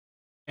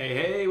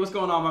Hey, what's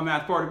going on, my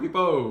math party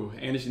people?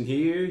 Anderson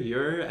here,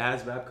 your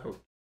ASVAB coach.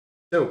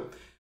 So,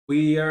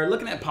 we are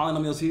looking at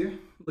polynomials here,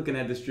 looking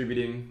at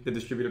distributing the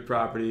distributive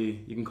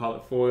property. You can call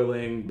it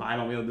foiling,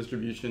 binomial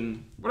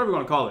distribution, whatever you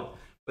want to call it.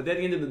 But at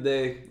the end of the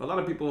day, a lot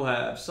of people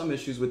have some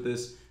issues with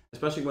this,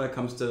 especially when it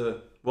comes to,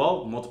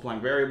 well,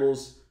 multiplying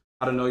variables,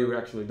 how to know you're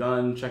actually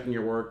done, checking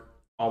your work,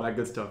 all that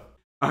good stuff.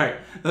 All right,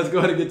 let's go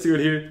ahead and get to it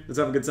here. Let's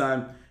have a good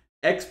time.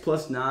 X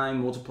plus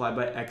 9 multiplied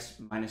by x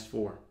minus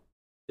 4.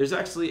 There's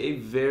actually a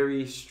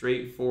very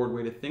straightforward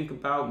way to think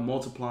about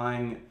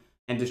multiplying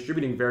and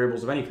distributing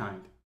variables of any kind.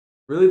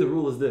 Really, the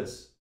rule is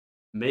this.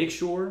 Make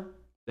sure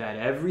that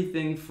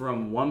everything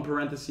from one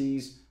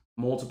parentheses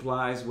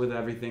multiplies with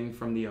everything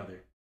from the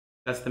other.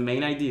 That's the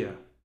main idea.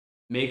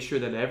 Make sure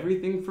that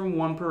everything from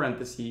one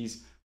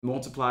parentheses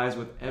multiplies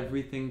with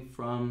everything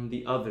from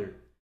the other.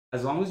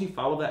 As long as you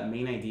follow that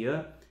main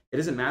idea, it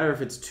doesn't matter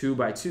if it's 2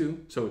 by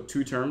 2, so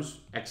 2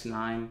 terms,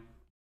 x9,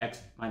 x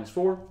minus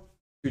 4,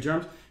 2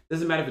 terms.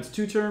 Doesn't matter if it's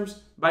 2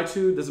 terms by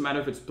 2, doesn't matter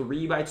if it's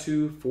 3 by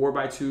 2, 4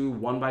 by 2,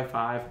 1 by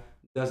 5,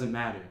 doesn't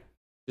matter.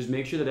 Just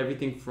make sure that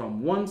everything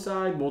from one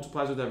side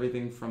multiplies with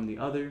everything from the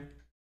other,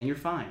 and you're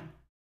fine.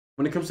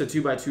 When it comes to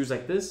 2 by 2s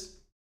like this,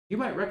 you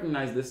might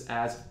recognize this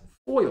as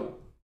FOIL.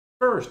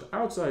 First,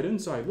 outside,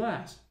 inside,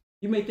 last.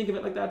 You may think of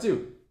it like that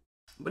too.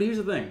 But here's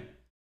the thing.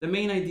 The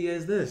main idea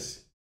is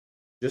this.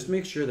 Just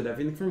make sure that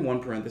everything from one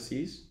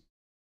parentheses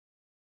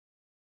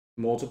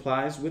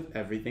multiplies with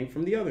everything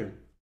from the other.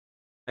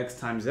 X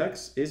times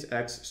x is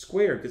x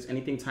squared, because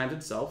anything times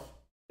itself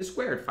is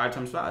squared. 5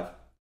 times 5,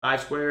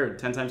 5 squared.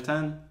 10 times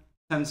 10,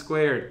 10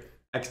 squared.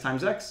 X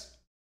times x,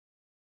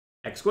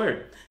 x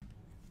squared.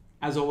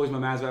 As always, my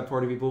ASVAB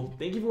party people,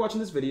 thank you for watching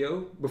this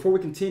video. Before we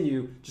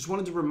continue, just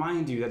wanted to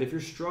remind you that if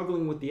you're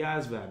struggling with the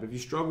ASVAB, if you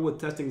struggle with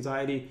test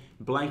anxiety,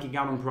 blanking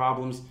out on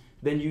problems,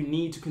 then you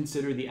need to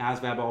consider the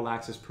ASVAB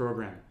All-Access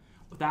Program.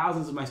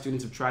 Thousands of my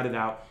students have tried it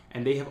out,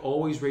 and they have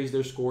always raised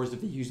their scores if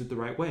they used it the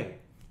right way.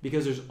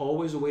 Because there's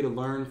always a way to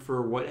learn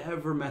for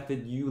whatever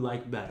method you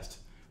like best.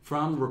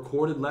 From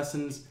recorded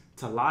lessons,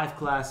 to live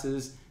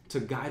classes, to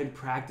guided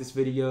practice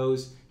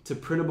videos, to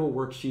printable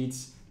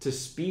worksheets, to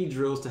speed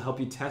drills to help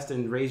you test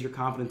and raise your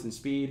confidence and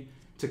speed,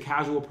 to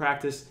casual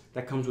practice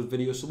that comes with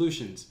video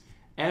solutions.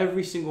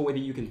 Every single way that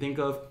you can think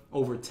of,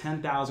 over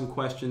 10,000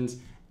 questions,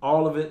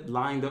 all of it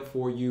lined up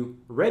for you,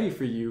 ready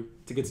for you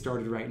to get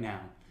started right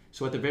now.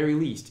 So at the very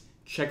least,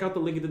 check out the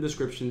link in the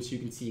description so you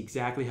can see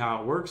exactly how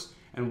it works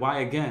and why,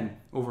 again,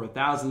 over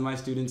 1,000 of my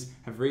students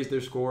have raised their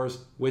scores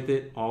with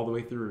it all the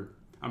way through.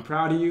 I'm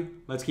proud of you.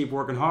 Let's keep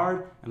working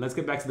hard, and let's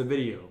get back to the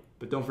video.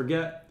 But don't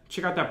forget,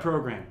 check out that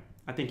program.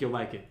 I think you'll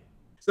like it.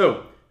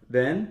 So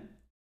then,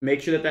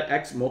 make sure that that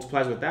x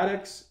multiplies with that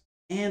x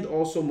and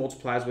also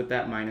multiplies with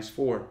that minus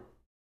 4.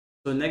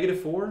 So negative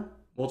 4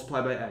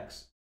 multiplied by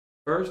x.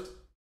 First,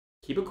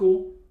 keep it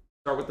cool.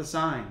 Start with the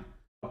sign.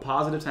 A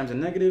positive times a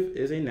negative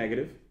is a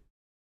negative.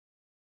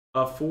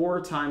 A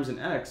 4 times an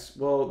x,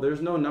 well, there's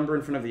no number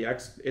in front of the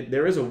x.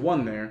 There is a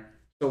 1 there.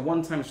 So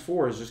 1 times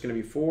 4 is just going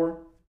to be 4.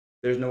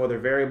 There's no other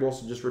variable,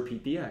 so just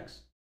repeat the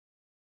x.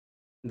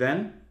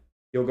 Then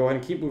you'll go ahead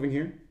and keep moving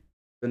here.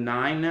 The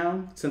 9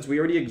 now, since we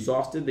already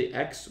exhausted the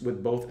x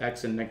with both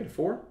x and negative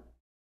 4,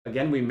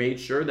 again, we made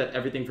sure that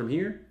everything from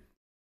here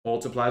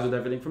multiplies with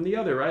everything from the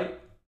other, right?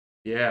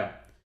 Yeah.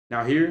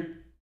 Now here,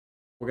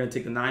 we're going to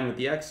take the 9 with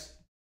the x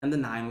and the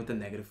 9 with the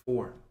negative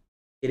 4.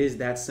 It is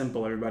that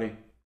simple, everybody.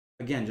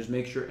 Again, just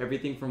make sure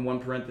everything from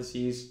one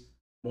parentheses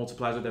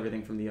multiplies with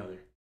everything from the other.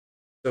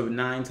 So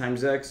 9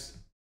 times x,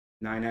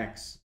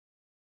 9x.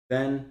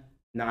 Then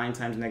 9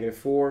 times negative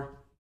 4.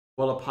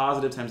 Well, a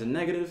positive times a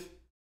negative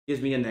gives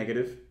me a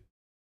negative.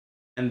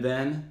 And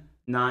then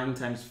 9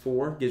 times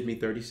 4 gives me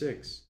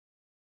 36.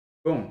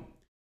 Boom.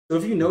 So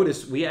if you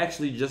notice, we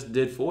actually just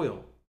did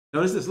FOIL.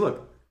 Notice this,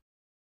 look.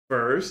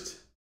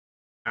 First,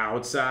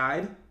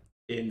 outside,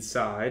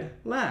 inside,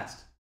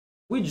 last.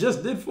 We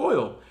just did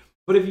FOIL.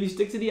 But if you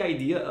stick to the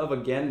idea of,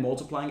 again,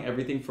 multiplying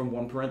everything from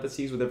one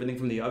parentheses with everything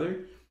from the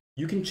other,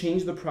 you can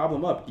change the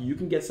problem up. You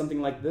can get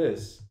something like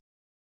this.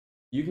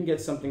 You can get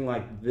something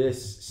like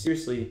this,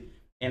 seriously,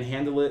 and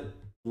handle it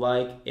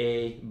like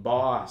a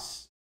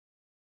boss.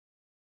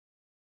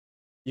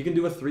 You can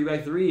do a 3 by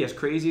 3, as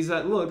crazy as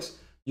that looks.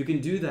 You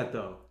can do that,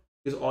 though,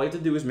 because all you have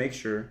to do is make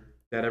sure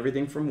that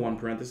everything from one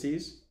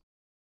parentheses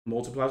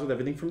multiplies with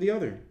everything from the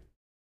other.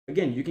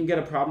 Again, you can get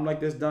a problem like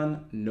this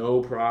done,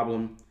 no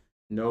problem.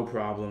 No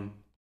problem,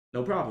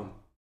 no problem.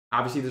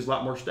 Obviously, there's a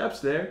lot more steps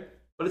there,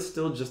 but it's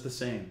still just the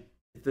same.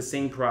 It's the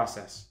same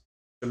process.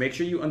 So make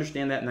sure you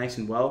understand that nice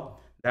and well.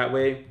 That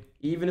way,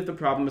 even if the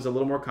problem is a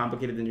little more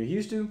complicated than you're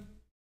used to,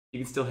 you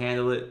can still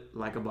handle it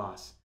like a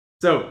boss.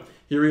 So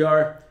here we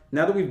are.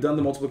 Now that we've done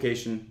the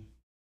multiplication,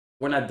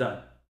 we're not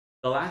done.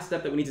 The last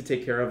step that we need to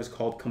take care of is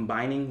called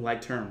combining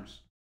like terms.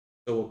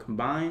 So we'll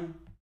combine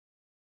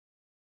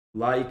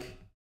like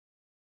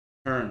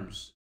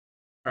terms.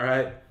 All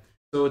right.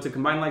 So to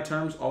combine like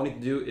terms, all we need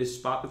to do is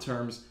spot the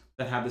terms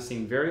that have the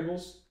same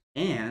variables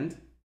and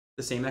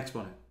the same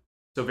exponent.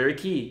 So very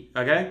key,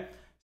 okay?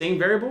 Same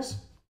variables,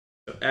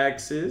 so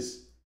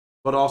x's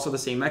but also the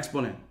same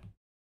exponent.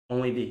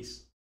 Only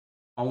these.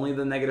 Only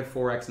the negative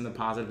 4x and the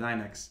positive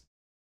 9x.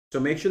 So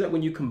make sure that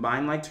when you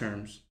combine like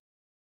terms,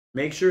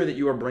 make sure that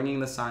you are bringing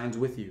the signs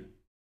with you.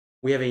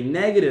 We have a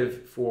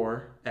negative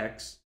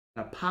 4x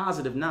and a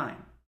positive 9.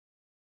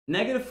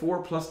 Negative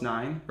 4 plus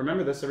 9,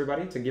 remember this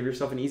everybody, to give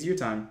yourself an easier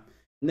time.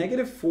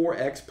 Negative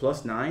 4x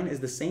plus 9 is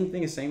the same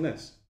thing as saying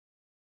this.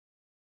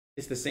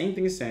 It's the same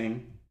thing as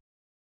saying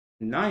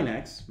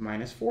 9x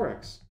minus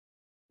 4x.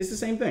 It's the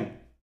same thing.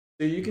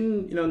 So you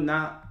can,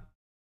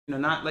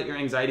 not let your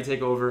anxiety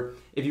take over.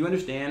 If you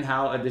understand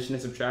how addition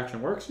and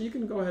subtraction works, you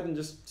can go ahead and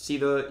just see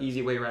the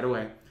easy way right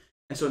away.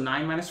 And so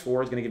 9 minus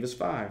 4 is going to give us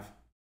 5.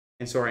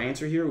 And so our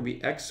answer here will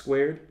be x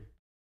squared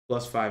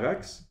plus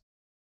 5x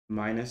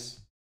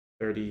minus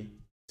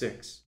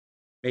 36.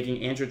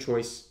 Making answer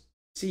choice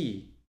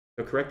C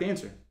the correct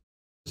answer.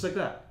 Just like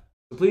that.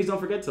 So please don't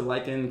forget to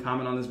like and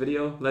comment on this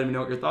video. Let me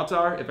know what your thoughts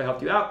are. If I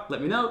helped you out,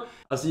 let me know.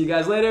 I'll see you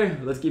guys later.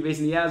 Let's keep acing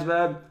the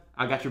ASVAB.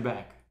 I got your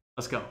back.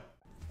 Let's go.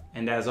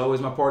 And as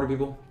always, my party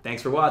people,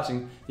 thanks for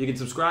watching. You can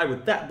subscribe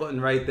with that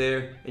button right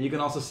there, and you can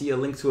also see a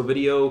link to a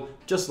video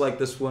just like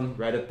this one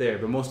right up there.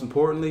 But most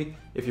importantly,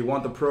 if you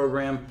want the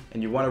program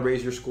and you want to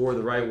raise your score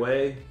the right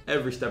way,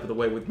 every step of the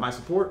way with my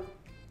support,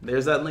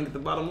 there's that link at the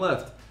bottom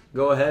left.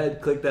 Go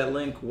ahead, click that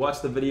link,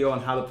 watch the video on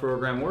how the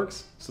program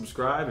works,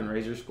 subscribe, and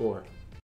raise your score.